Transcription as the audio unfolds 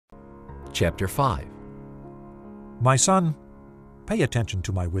Chapter 5. My son, pay attention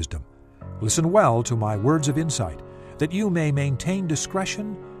to my wisdom. Listen well to my words of insight, that you may maintain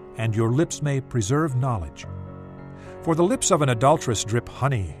discretion and your lips may preserve knowledge. For the lips of an adulteress drip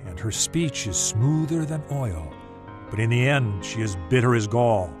honey, and her speech is smoother than oil. But in the end she is bitter as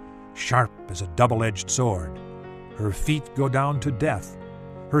gall, sharp as a double-edged sword. Her feet go down to death.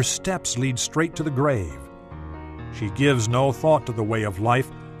 Her steps lead straight to the grave. She gives no thought to the way of life.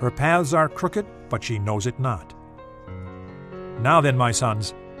 Her paths are crooked, but she knows it not. Now then, my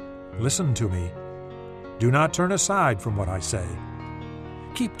sons, listen to me. Do not turn aside from what I say.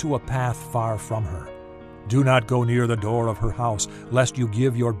 Keep to a path far from her. Do not go near the door of her house, lest you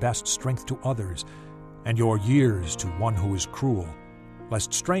give your best strength to others, and your years to one who is cruel,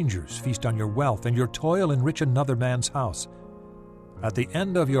 lest strangers feast on your wealth, and your toil enrich another man's house. At the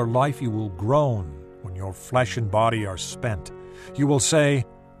end of your life you will groan when your flesh and body are spent. You will say,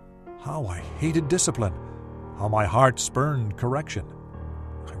 "How I hated discipline! How my heart spurned correction!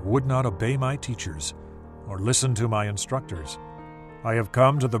 I would not obey my teachers, or listen to my instructors. I have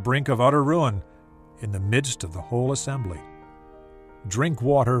come to the brink of utter ruin, in the midst of the whole assembly. Drink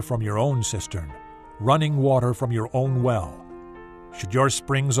water from your own cistern, running water from your own well. Should your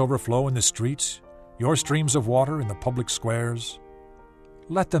springs overflow in the streets, your streams of water in the public squares?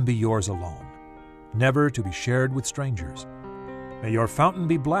 Let them be yours alone, never to be shared with strangers. May your fountain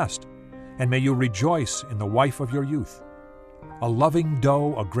be blessed, and may you rejoice in the wife of your youth. A loving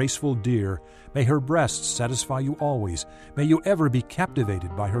doe, a graceful deer, may her breasts satisfy you always. May you ever be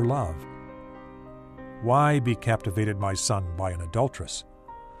captivated by her love. Why be captivated, my son, by an adulteress?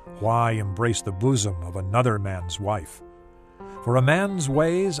 Why embrace the bosom of another man's wife? For a man's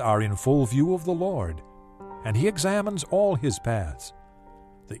ways are in full view of the Lord, and he examines all his paths.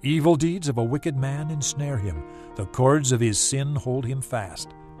 The evil deeds of a wicked man ensnare him. The cords of his sin hold him fast.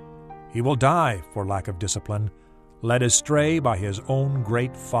 He will die for lack of discipline, led astray by his own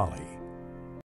great folly.